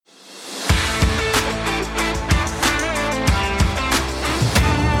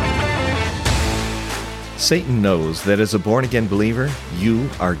Satan knows that as a born-again believer, you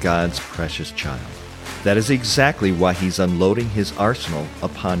are God's precious child. That is exactly why he's unloading his arsenal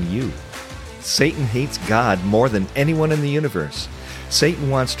upon you. Satan hates God more than anyone in the universe.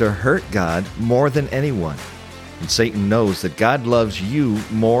 Satan wants to hurt God more than anyone. And Satan knows that God loves you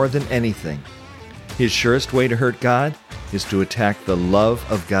more than anything. His surest way to hurt God is to attack the love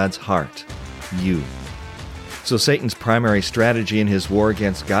of God's heart, you. So Satan's primary strategy in his war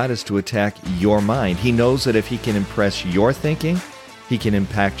against God is to attack your mind. He knows that if he can impress your thinking, he can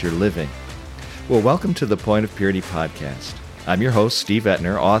impact your living. Well, welcome to the Point of Purity podcast. I'm your host, Steve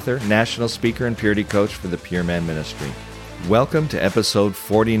Etner, author, national speaker, and purity coach for the Pure Man Ministry. Welcome to episode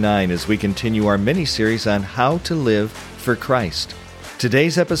 49 as we continue our mini-series on how to live for Christ.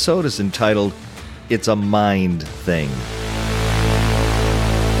 Today's episode is entitled, It's a Mind Thing.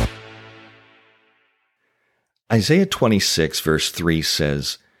 Isaiah 26 verse 3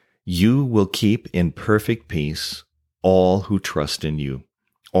 says, "You will keep in perfect peace all who trust in you,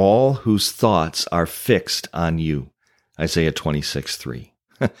 all whose thoughts are fixed on you." Isaiah 26:3.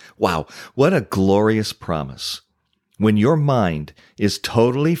 Wow, what a glorious promise. When your mind is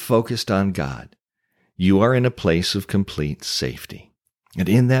totally focused on God, you are in a place of complete safety. And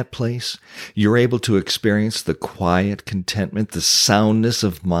in that place, you're able to experience the quiet contentment, the soundness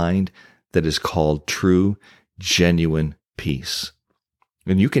of mind that is called true, genuine peace.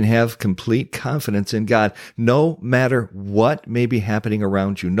 And you can have complete confidence in God no matter what may be happening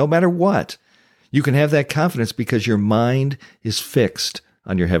around you, no matter what. You can have that confidence because your mind is fixed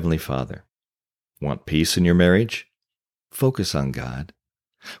on your Heavenly Father. Want peace in your marriage? Focus on God.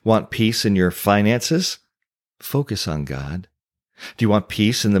 Want peace in your finances? Focus on God. Do you want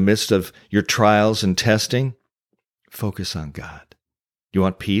peace in the midst of your trials and testing? Focus on God. You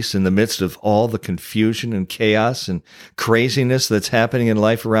want peace in the midst of all the confusion and chaos and craziness that's happening in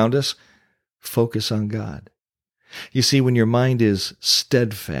life around us? Focus on God. You see, when your mind is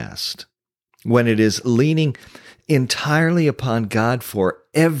steadfast, when it is leaning entirely upon God for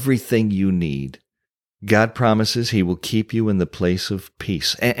everything you need, God promises He will keep you in the place of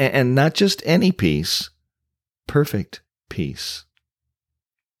peace. And not just any peace, perfect peace.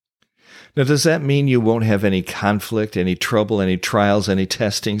 Now, does that mean you won't have any conflict, any trouble, any trials, any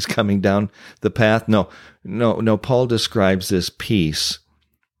testings coming down the path? No. Paul describes this peace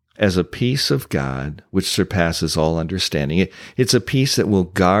as a peace of God which surpasses all understanding. It's a peace that will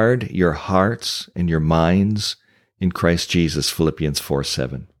guard your hearts and your minds in Christ Jesus, Philippians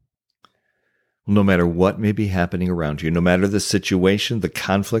 4:7. No matter what may be happening around you, no matter the situation, the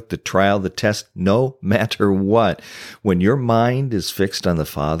conflict, the trial, the test, no matter what, when your mind is fixed on the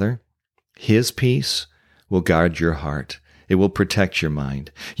Father, His peace will guard your heart. It will protect your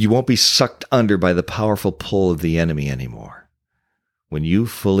mind. You won't be sucked under by the powerful pull of the enemy anymore. When you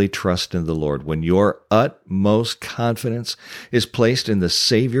fully trust in the Lord, when your utmost confidence is placed in the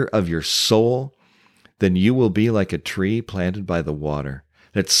Savior of your soul, then you will be like a tree planted by the water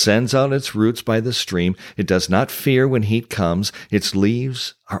that sends out its roots by the stream. It does not fear when heat comes. Its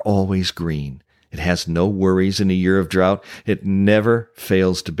leaves are always green. It has no worries in a year of drought. It never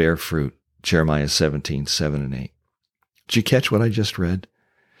fails to bear fruit. Jeremiah 17:7 and 8. Did you catch what I just read?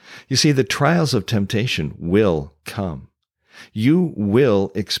 You see, the trials of temptation will come. You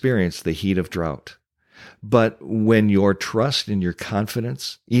will experience the heat of drought. But when your trust and your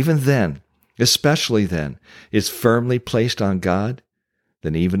confidence, even then, especially then, is firmly placed on God,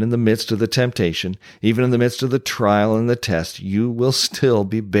 then even in the midst of the temptation, even in the midst of the trial and the test, you will still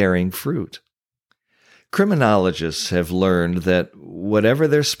be bearing fruit. Criminologists have learned that whatever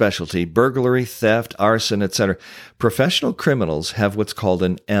their specialty, burglary, theft, arson, etc., professional criminals have what's called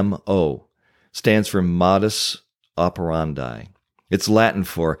an MO. Stands for modus operandi. It's Latin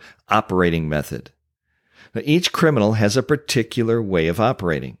for operating method. Now, each criminal has a particular way of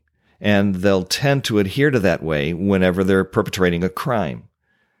operating, and they'll tend to adhere to that way whenever they're perpetrating a crime.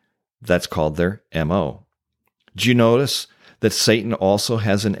 That's called their MO. Do you notice that Satan also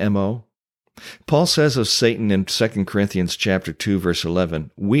has an MO? Paul says of Satan in 2 Corinthians chapter 2, verse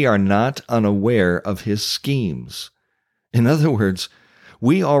 11, "We are not unaware of his schemes." In other words,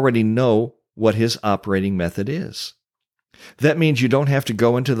 we already know what his operating method is. That means you don't have to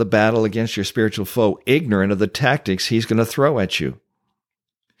go into the battle against your spiritual foe ignorant of the tactics he's going to throw at you.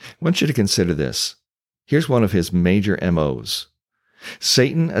 I want you to consider this. Here's one of his major MOs.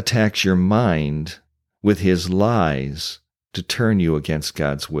 Satan attacks your mind with his lies to turn you against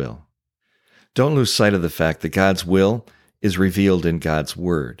God's will. Don't lose sight of the fact that God's will is revealed in God's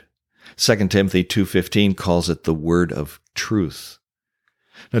word. 2 Timothy 2:15 calls it the word of truth.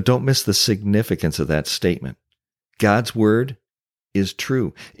 Now, don't miss the significance of that statement. God's word is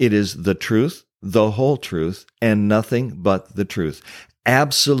true. It is the truth the whole truth, and nothing but the truth.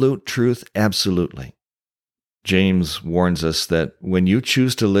 Absolute truth, absolutely. James warns us that when you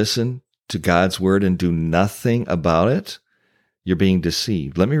choose to listen to God's word and do nothing about it, you're being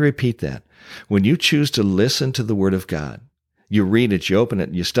deceived. Let me repeat that. When you choose to listen to the word of God, you read it, you open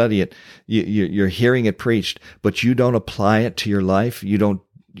it, you study it, you're hearing it preached, but you don't apply it to your life, you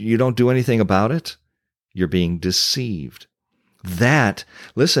don't do anything about it, you're being deceived. That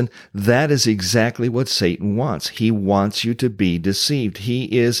is exactly what Satan wants. He wants you to be deceived. He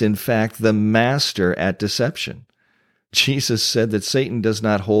is, in fact, the master at deception. Jesus said that Satan does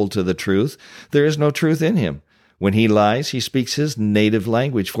not hold to the truth. There is no truth in him. When he lies, he speaks his native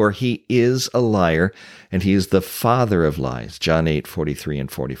language, for he is a liar, and he is the father of lies. John 8:43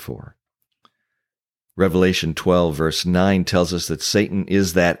 and 44. Revelation 12, verse 9 tells us that Satan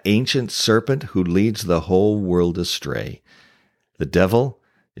is that ancient serpent who leads the whole world astray. The devil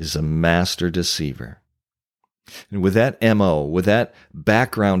is a master deceiver. And with that MO, with that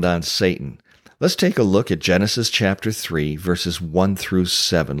background on Satan, let's take a look at Genesis chapter 3, verses 1 through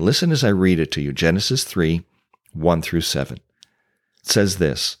 7. Listen as I read it to you. Genesis 3, 1 through 7. It says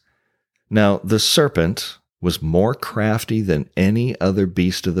this, "Now the serpent was more crafty than any other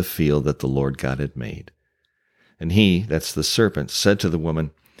beast of the field that the Lord God had made. And he," that's the serpent, "said to the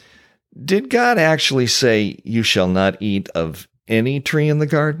woman, 'Did God actually say, you shall not eat of any tree in the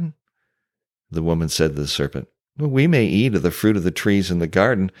garden?' The woman said to the serpent, 'Well, we may eat of the fruit of the trees in the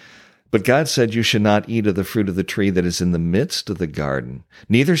garden, but God said you should not eat of the fruit of the tree that is in the midst of the garden,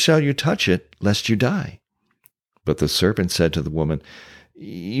 neither shall you touch it, lest you die.' But the serpent said to the woman,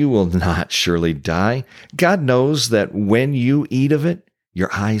 'You will not surely die. God knows that when you eat of it,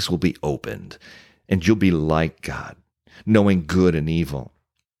 your eyes will be opened, and you'll be like God, knowing good and evil.'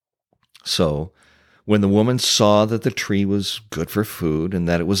 So, when the woman saw that the tree was good for food, and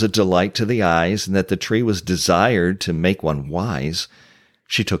that it was a delight to the eyes, and that the tree was desired to make one wise,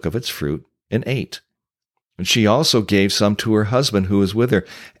 she took of its fruit and ate. And she also gave some to her husband who was with her,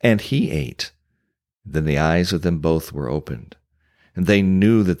 and he ate. Then the eyes of them both were opened, and they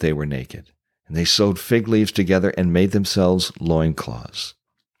knew that they were naked, and they sewed fig leaves together and made themselves loincloths."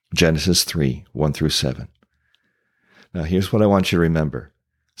 Genesis 3, 1 through 7. Now here's what I want you to remember.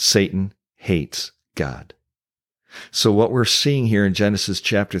 Satan hates God. So what we're seeing here in Genesis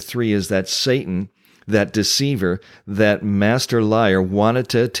chapter 3 is that Satan, that deceiver, that master liar, wanted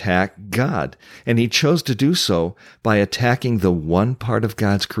to attack God. And he chose to do so by attacking the one part of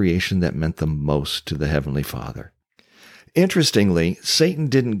God's creation that meant the most to the Heavenly Father. Interestingly, Satan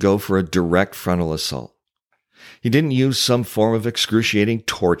didn't go for a direct frontal assault. He didn't use some form of excruciating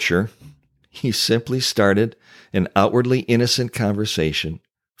torture. He simply started an outwardly innocent conversation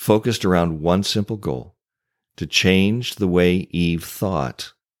focused around one simple goal: to change the way Eve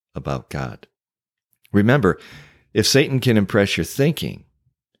thought about God. Remember, if Satan can impress your thinking,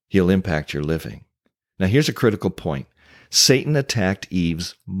 he'll impact your living. Now here's a critical point. Satan attacked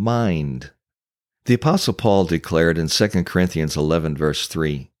Eve's mind. The Apostle Paul declared in 2 Corinthians 11, verse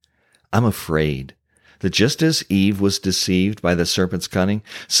 3, "I'm afraid that just as Eve was deceived by the serpent's cunning,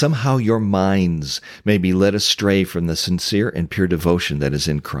 somehow your minds may be led astray from the sincere and pure devotion that is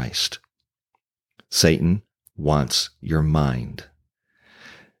in Christ." Satan wants your mind.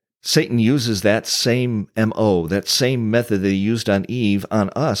 Satan uses that same MO, that same method that he used on Eve, on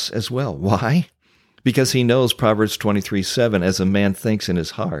us as well. Why? Because he knows Proverbs 23:7, "As a man thinks in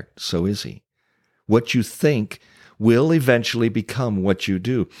his heart, so is he." What you think will eventually become what you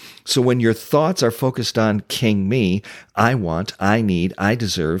do. So when your thoughts are focused on King me, I want, I need, I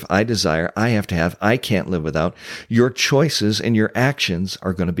deserve, I desire, I have to have, I can't live without, your choices and your actions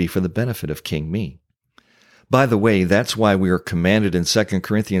are going to be for the benefit of King me. By the way, that's why we are commanded in 2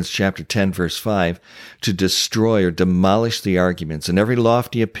 Corinthians chapter 10, verse 5, to destroy or demolish the arguments and every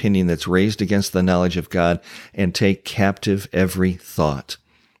lofty opinion that's raised against the knowledge of God, and take captive every thought,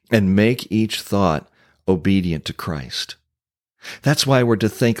 and make each thought obedient to Christ. That's why we're to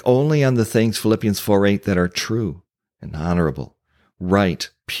think only on the things, Philippians 4:8, that are true and honorable, right,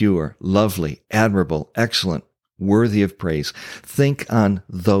 pure, lovely, admirable, excellent, worthy of praise. Think on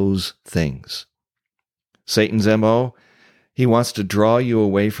those things. Satan's MO, he wants to draw you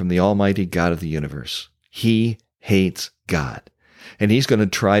away from the Almighty God of the universe. He hates God, and he's going to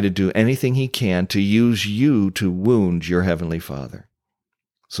try to do anything he can to use you to wound your Heavenly Father.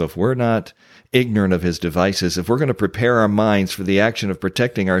 So if we're not ignorant of his devices, if we're going to prepare our minds for the action of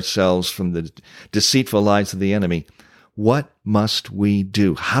protecting ourselves from the deceitful lies of the enemy, what must we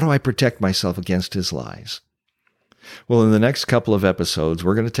do? How do I protect myself against his lies? Well, in the next couple of episodes,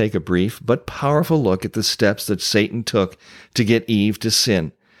 we're going to take a brief but powerful look at the steps that Satan took to get Eve to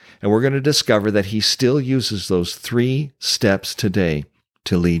sin. And we're going to discover that he still uses those 3 steps today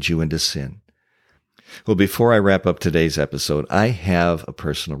to lead you into sin. Well, before I wrap up today's episode, I have a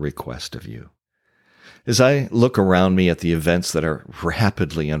personal request of you. As I look around me at the events that are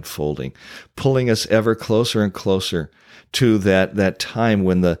rapidly unfolding, pulling us ever closer and closer to that time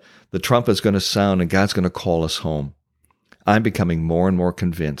when the trumpet is going to sound and God's going to call us home, I'm becoming more and more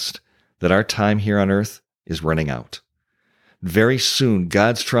convinced that our time here on earth is running out. Very soon,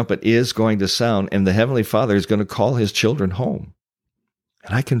 God's trumpet is going to sound, and the Heavenly Father is going to call his children home.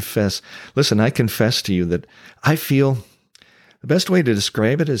 And I confess to you that I feel, the best way to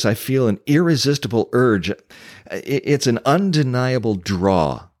describe it is I feel an irresistible urge. It's an undeniable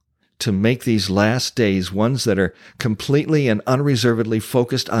draw to make these last days ones that are completely and unreservedly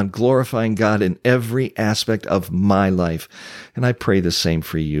focused on glorifying God in every aspect of my life. And I pray the same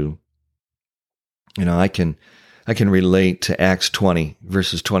for you. You know, I can relate to Acts 20,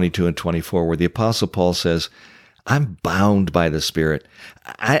 verses 22 and 24, where the Apostle Paul says, I'm bound by the Spirit.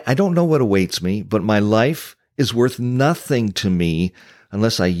 I don't know what awaits me, but my life is worth nothing to me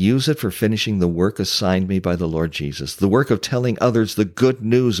unless I use it for finishing the work assigned me by the Lord Jesus, the work of telling others the good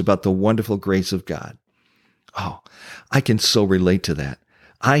news about the wonderful grace of God. Oh, I can so relate to that.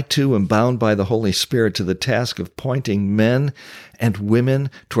 I too am bound by the Holy Spirit to the task of pointing men and women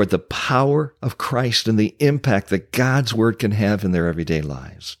toward the power of Christ and the impact that God's Word can have in their everyday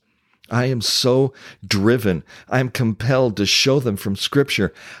lives. I am so driven. I am compelled to show them from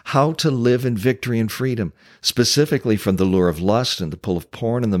Scripture how to live in victory and freedom, specifically from the lure of lust and the pull of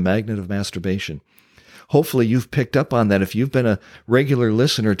porn and the magnet of masturbation. Hopefully you've picked up on that if you've been a regular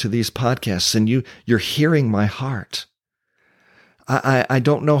listener to these podcasts and you're hearing my heart. I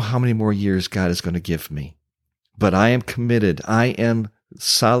don't know how many more years God is going to give me, but I am committed. I am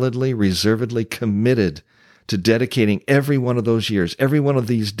solidly, reservedly committed to dedicating every one of those years, every one of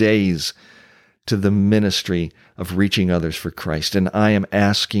these days to the ministry of reaching others for Christ. And I am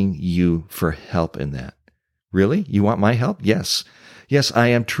asking you for help in that. Really? You want my help? Yes. Yes, I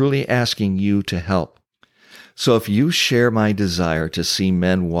am truly asking you to help. So if you share my desire to see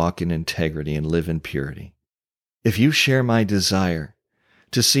men walk in integrity and live in purity, if you share my desire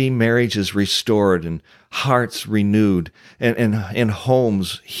to see marriages restored and hearts renewed and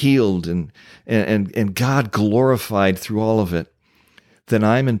homes healed and God glorified through all of it, then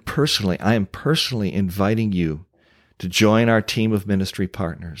I am personally inviting you to join our team of ministry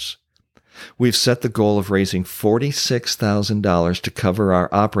partners. We've set the goal of raising $46,000 to cover our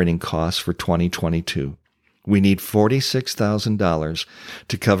operating costs for 2022. We need $46,000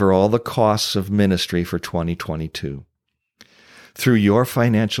 to cover all the costs of ministry for 2022. Through your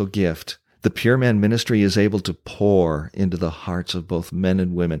financial gift, the Pure Man Ministry is able to pour into the hearts of both men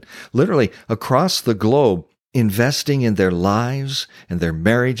and women, literally across the globe, investing in their lives and their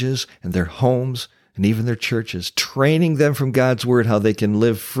marriages and their homes and even their churches, training them from God's Word how they can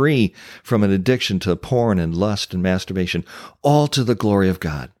live free from an addiction to porn and lust and masturbation, all to the glory of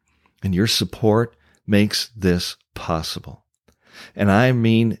God. And your support makes this possible. And I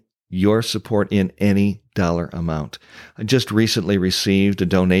mean your support in any dollar amount. I just recently received a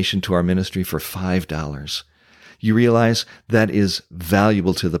donation to our ministry for $5. You realize that is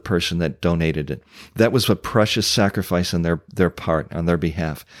valuable to the person that donated it. That was a precious sacrifice on their part, on their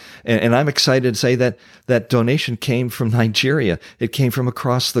behalf. And I'm excited to say that that donation came from Nigeria. It came from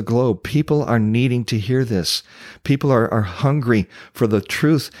across the globe. People are needing to hear this. People are hungry for the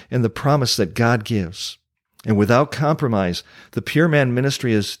truth and the promise that God gives. And without compromise, the Pure Man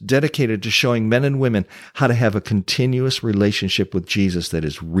Ministry is dedicated to showing men and women how to have a continuous relationship with Jesus that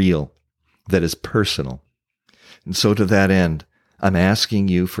is real, that is personal. And so to that end, I'm asking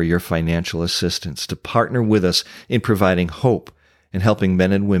you for your financial assistance to partner with us in providing hope and helping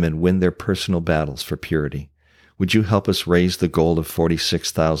men and women win their personal battles for purity. Would you help us raise the goal of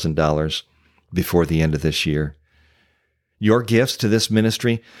 $46,000 before the end of this year? Your gifts to this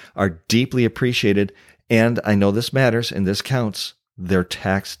ministry are deeply appreciated, and I know this matters and this counts. They're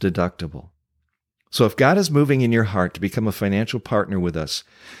tax deductible. So if God is moving in your heart to become a financial partner with us,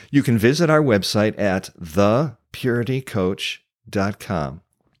 you can visit our website at thepuritycoach.com.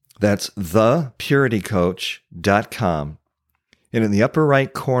 That's thepuritycoach.com. And in the upper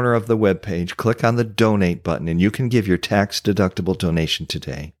right corner of the webpage, click on the donate button and you can give your tax-deductible donation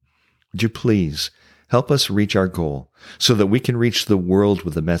today. Would you please help us reach our goal so that we can reach the world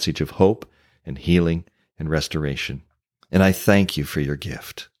with the message of hope and healing and restoration? And I thank you for your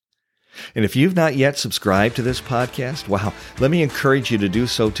gift. And if you've not yet subscribed to this podcast, wow, let me encourage you to do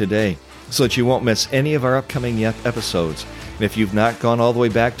so today so that you won't miss any of our upcoming episodes. And if you've not gone all the way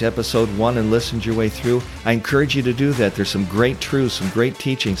back to episode 1 and listened your way through, I encourage you to do that. There's some great truths, some great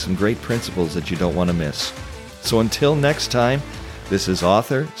teachings, some great principles that you don't want to miss. So until next time, this is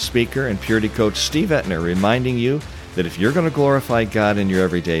author, speaker, and purity coach Steve Etner reminding you that if you're going to glorify God in your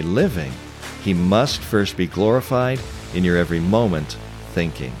everyday living, He must first be glorified in your every moment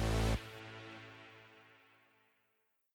thinking.